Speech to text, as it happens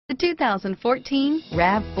The 2014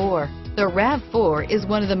 RAV4. The RAV4 is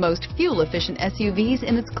one of the most fuel-efficient SUVs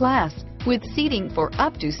in its class, with seating for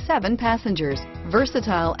up to 7 passengers.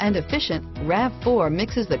 Versatile and efficient, RAV4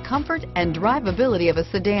 mixes the comfort and drivability of a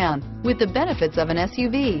sedan with the benefits of an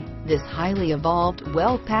SUV. This highly evolved,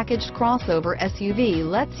 well-packaged crossover SUV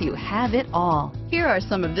lets you have it all. Here are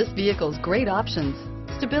some of this vehicle's great options: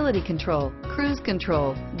 stability control, cruise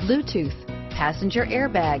control, Bluetooth, passenger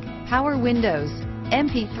airbag, power windows,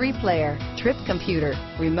 MP3 player, trip computer,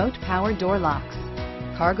 remote power door locks,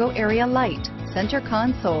 cargo area light, center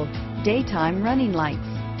console, daytime running lights,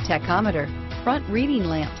 tachometer, front reading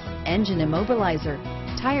lamps, engine immobilizer,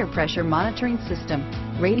 tire pressure monitoring system,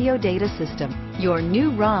 radio data system. Your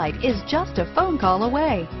new ride is just a phone call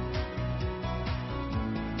away.